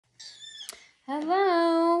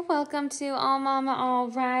Hello, welcome to All Mama All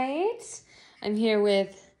Right. I'm here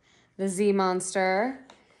with the Z Monster.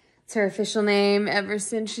 It's her official name ever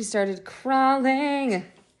since she started crawling.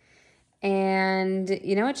 And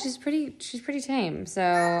you know what? She's pretty tame. So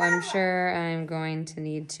I'm sure I'm going to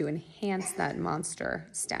need to enhance that monster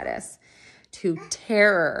status to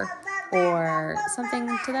terror or something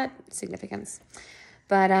to that significance.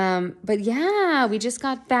 But yeah, we just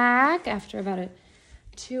got back after about a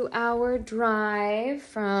 2-hour drive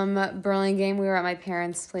from Burlingame. We were at my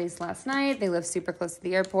parents' place last night. They live super close to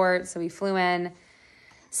the airport, so we flew in,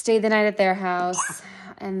 stayed the night at their house,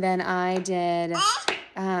 and then I did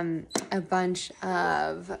a bunch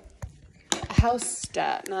of house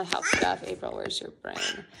stuff. Not house stuff. April, where's your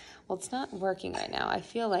brain? Well, it's not working right now. I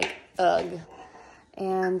feel like ugh.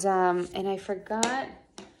 And I forgot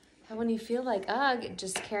how when you feel like ugh,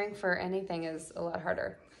 just caring for anything is a lot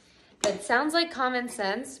harder. That sounds like common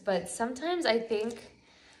sense, but sometimes I think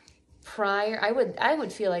I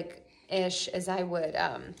would feel like ish as I would,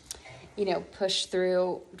 push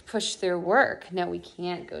through work. No, we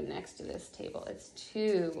can't go next to this table. It's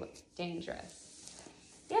too dangerous.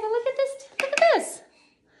 Yeah, but look at this.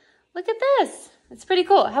 Look at this. It's pretty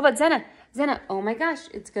cool. How about Zenna? Zenna, oh my gosh,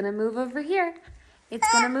 it's going to move over here.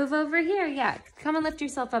 It's going to move over here. Yeah, come and lift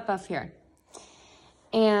yourself up off here.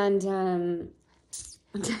 And,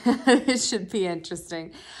 it should be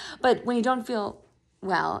interesting. But when you don't feel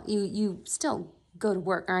well, you still go to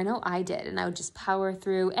work. Or I know I did. And I would just power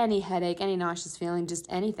through any headache, any nauseous feeling, just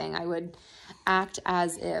anything. I would act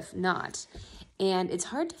as if not. And it's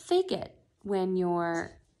hard to fake it when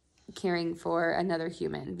you're caring for another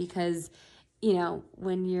human because,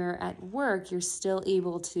 when you're at work, you're still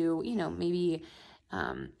able to, maybe,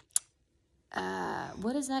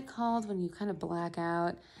 what is that called when you kind of black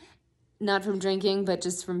out? Not from drinking, but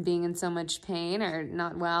just from being in so much pain or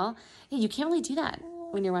not well. Yeah, you can't really do that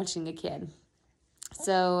when you're watching a kid.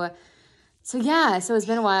 So it's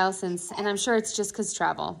been a while since, and I'm sure it's just because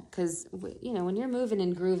travel. Because, when you're moving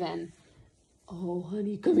and grooving, oh,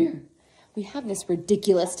 honey, come here. We have this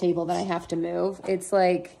ridiculous table that I have to move. It's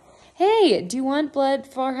like, hey, do you want blood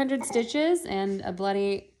 400 stitches and a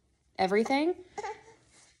bloody everything?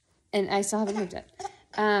 And I still haven't moved it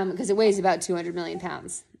because it weighs about 200 million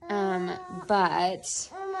pounds. But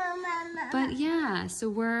yeah, so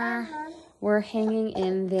we're hanging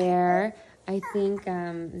in there. I think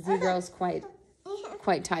Z Girl's quite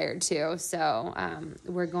tired too, so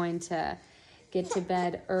we're going to get to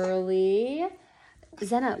bed early.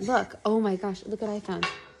 Zenna, look! Oh my gosh, look what I found.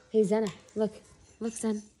 Hey Zenna, look,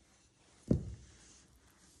 Zen.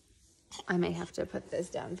 I may have to put this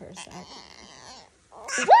down for a sec.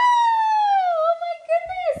 Woo! Oh my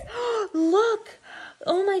goodness! Look!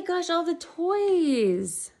 Oh my gosh, all the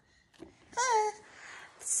toys.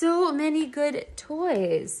 So many good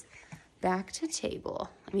toys. Back to table.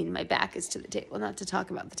 I mean, my back is to the table, not to talk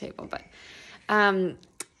about the table, but and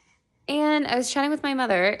I was chatting with my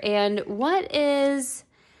mother, and what is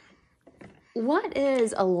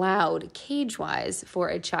allowed cage-wise for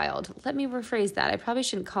a child? Let me rephrase that. I probably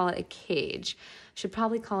shouldn't call it a cage. I should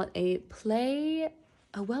probably call it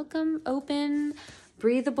a welcome, open,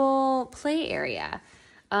 breathable play area.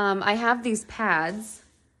 I have these pads,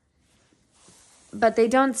 but they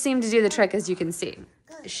don't seem to do the trick, as you can see.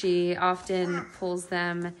 She often pulls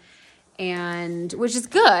them, which is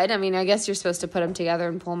good. I mean, I guess you're supposed to put them together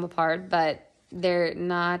and pull them apart, but they're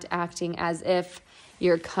not acting as if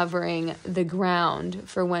you're covering the ground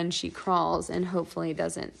for when she crawls and hopefully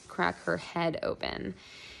doesn't crack her head open.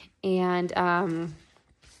 And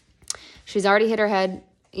she's already hit her head,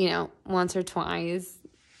 once or twice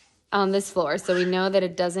on this floor, so we know that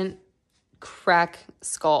it doesn't crack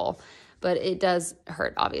skull, but it does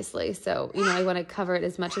hurt, obviously. So, I want to cover it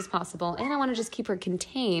as much as possible, and I want to just keep her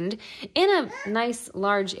contained in a nice,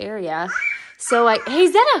 large area. So hey,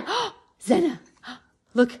 Zenna! Zenna,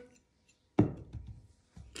 look.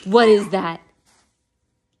 What is that?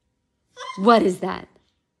 What is that?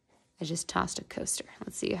 I just tossed a coaster.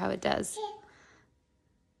 Let's see how it does.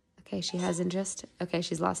 Okay, she has interest. Okay,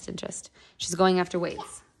 she's lost interest. She's going after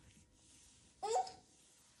weights.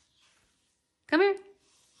 Come here.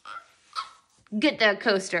 Get that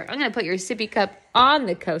coaster. I'm going to put your sippy cup on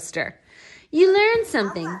the coaster. You learned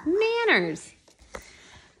something. Manners.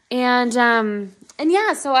 And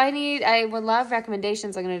yeah, so I would love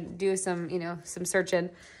recommendations. I'm going to do some searching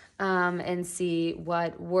and see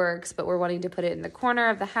what works. But we're wanting to put it in the corner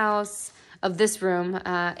of the house, of this room,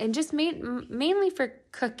 and just mainly for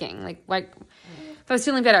cooking. Like if I was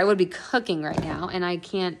feeling better, I would be cooking right now, and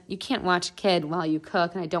you can't watch a kid while you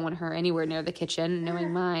cook, and I don't want her anywhere near the kitchen,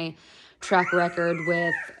 knowing my track record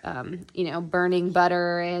with, burning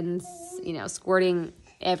butter and, squirting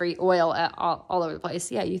every oil all over the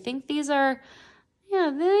place. Yeah, you think these are,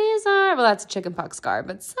 well, that's a chickenpox scar,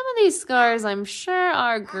 but some of these scars I'm sure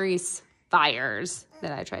are grease fires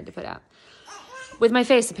that I tried to put out. With my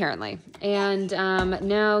face, apparently. And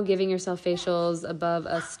no, giving yourself facials above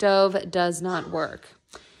a stove does not work.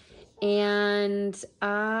 And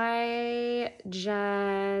I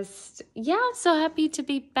just, I'm so happy to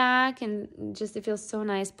be back. And just, it feels so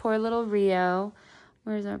nice. Poor little Rio.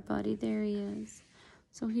 Where's our buddy? There he is.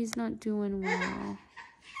 So he's not doing well.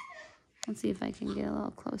 Let's see if I can get a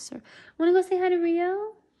little closer. Want to go say hi to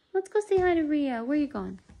Rio? Let's go say hi to Rio. Where are you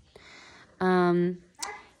going?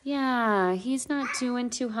 Yeah, he's not doing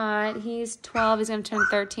too hot. He's 12. He's going to turn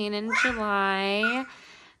 13 in July.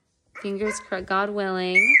 Fingers crossed, God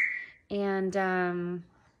willing. And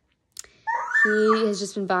he has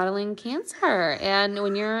just been battling cancer. And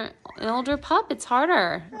when you're an older pup, it's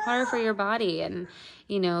harder for your body. And,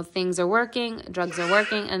 things are working, drugs are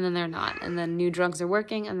working, and then they're not. And then new drugs are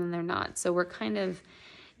working, and then they're not. So we're kind of,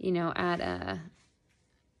 at a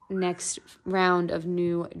next round of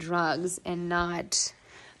new drugs and not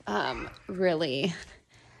really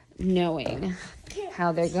knowing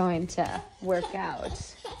how they're going to work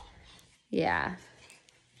out. Yeah.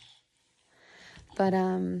 But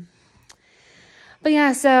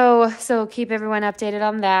yeah, so keep everyone updated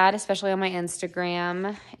on that, especially on my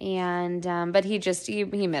Instagram. And but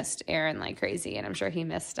he missed Aaron like crazy, and I'm sure he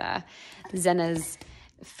missed Zena's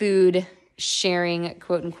food sharing,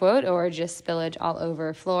 quote unquote, or just spillage all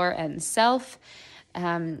over floor and self.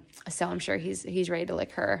 So I'm sure he's ready to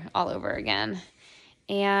lick her all over again.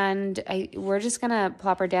 And we're just going to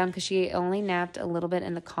plop her down because she only napped a little bit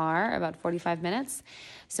in the car, about 45 minutes.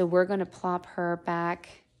 So we're going to plop her back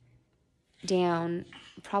down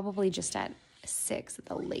probably just at 6 at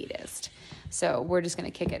the latest. So we're just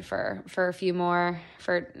going to kick it for a few more,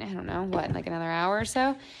 for, I don't know, like another hour or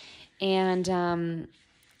so. And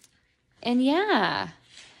yeah,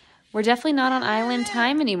 we're definitely not on island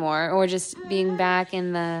time anymore, or just being back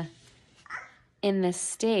in the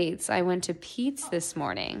States. I went to Pete's this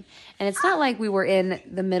morning, and it's not like we were in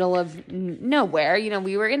the middle of nowhere.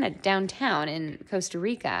 We were in a downtown in Costa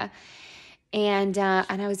Rica, and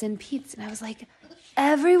I was in Pete's, and I was like,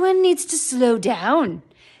 everyone needs to slow down.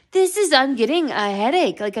 I'm getting a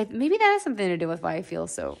headache. Maybe that has something to do with why I feel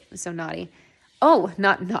so naughty. Oh,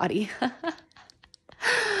 not naughty.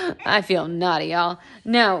 I feel naughty, y'all.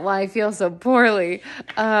 No, why I feel so poorly.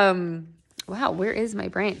 Wow, where is my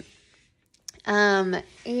brain? And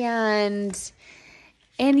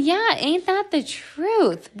yeah, ain't that the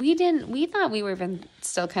truth? We thought we were even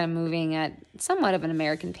still kind of moving at somewhat of an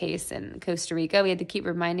American pace in Costa Rica. We had to keep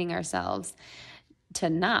reminding ourselves to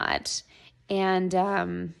not. And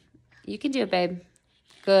you can do it, babe.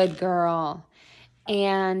 Good girl.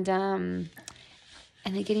 And then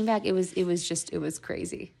getting back, it was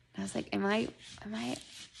crazy. I was like, am I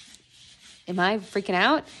freaking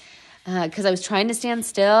out? Because I was trying to stand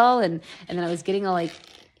still, and then I was getting all like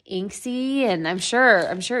inksy, and I'm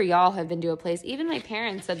sure y'all have been to a place. Even my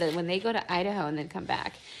parents said that when they go to Idaho and then come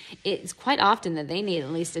back, it's quite often that they need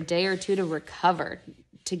at least a day or two to recover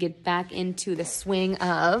to get back into the swing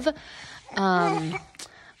of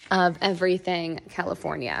everything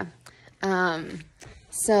California.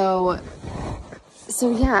 So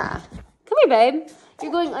yeah. Come here, babe.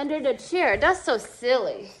 You're going under the chair. That's so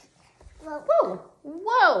silly.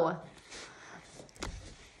 Whoa.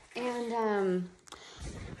 And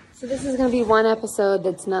so this is going to be one episode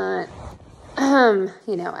that's not,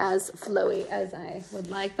 as flowy as I would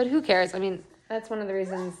like. But who cares? I mean, that's one of the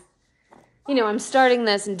reasons, I'm starting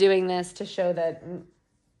this and doing this to show that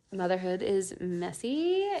motherhood is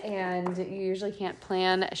messy and you usually can't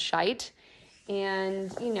plan shite.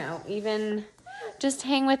 And, even just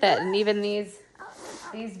hang with it. And even these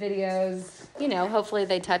videos, hopefully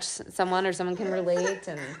they touch someone or someone can relate.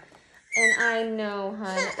 And I know,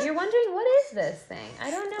 hon, you're wondering, what is this thing?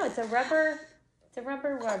 I don't know. It's a rubber. It's a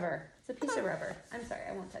piece of rubber. I'm sorry.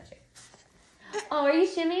 I won't touch it. Oh, are you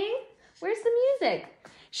shimmying? Where's the music?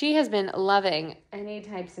 She has been loving any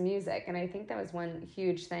types of music. And I think that was one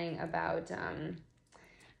huge thing about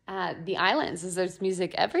the islands is there's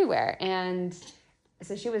music everywhere. And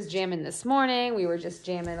so she was jamming this morning. We were just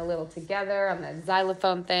jamming a little together on the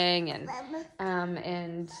xylophone thing, and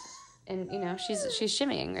she's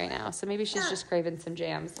shimmying right now. So maybe she's just craving some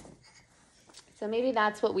jams. So maybe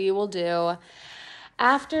that's what we will do.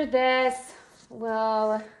 After this,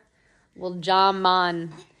 we'll jam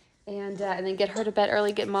on And then get her to bed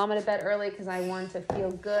early, get Mama to bed early because I want to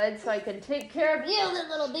feel good so I can take care of you,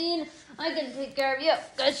 little bean. I can take care of you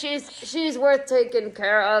because she's worth taking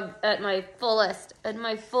care of at my fullest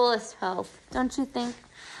health. Don't you think?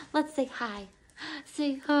 Let's say hi.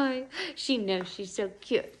 Say hi. She knows she's so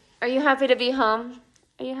cute. Are you happy to be home?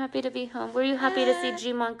 Are you happy to be home? Were you happy to see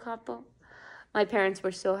Jimon Capo? My parents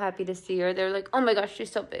were so happy to see her. They're like, oh my gosh,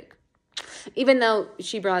 she's so big. Even though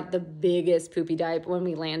she brought the biggest poopy diaper when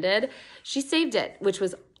we landed, she saved it, which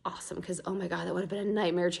was awesome because, oh my God, that would have been a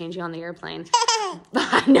nightmare changing on the airplane.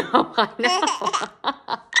 I know.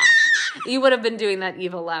 You would have been doing that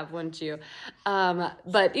evil laugh, wouldn't you?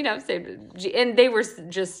 But, you know, and they were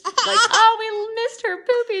just like, oh, we missed her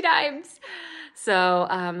poopy dimes. So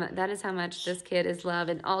that is how much this kid is loved,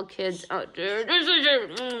 and all kids out there.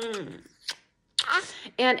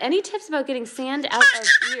 And any tips about getting sand out of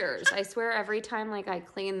ears? I swear every time like I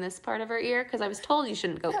clean this part of her ear, because I was told you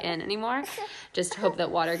shouldn't go in anymore. Just hope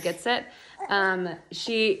that water gets it.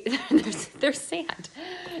 There's sand.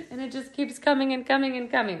 And it just keeps coming and coming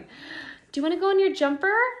and coming. Do you want to go in your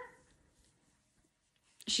jumper?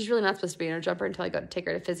 She's really not supposed to be in her jumper until I go to take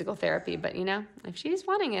her to physical therapy. But, you know, if she's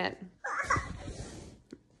wanting it.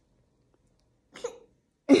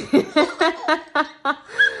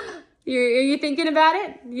 Are you thinking about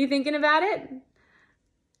it? You thinking about it?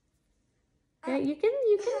 Yeah, you can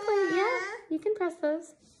play. Yeah, you can press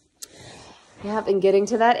those. Yep, and getting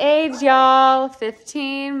to that age, y'all.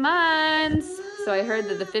 15 months. So I heard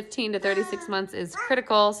that the 15 to 36 months is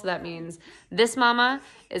critical. So that means this mama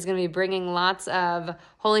is going to be bringing lots of,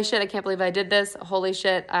 holy shit, I can't believe I did this. Holy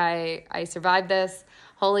shit, I survived this.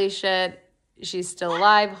 Holy shit, she's still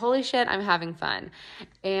alive. Holy shit, I'm having fun.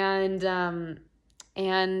 And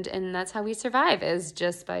that's how we survive, is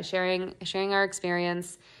just by sharing our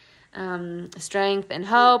experience, strength and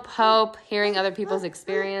hope, hearing other people's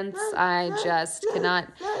experience. I just cannot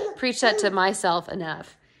preach that to myself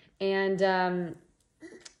enough. And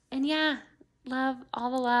yeah,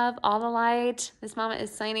 all the light. This mama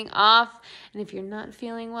is signing off. And if you're not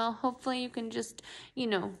feeling well, hopefully you can just, you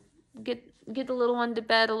know, get the little one to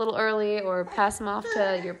bed a little early, or pass them off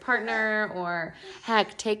to your partner, or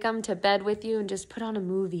heck, take them to bed with you and just put on a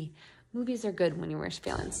movie. Movies are good when you were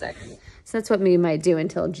feeling sick. So that's what we might do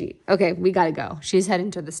until G. Okay, we gotta go. She's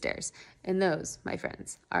heading to the stairs. And those, my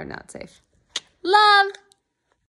friends, are not safe. Love!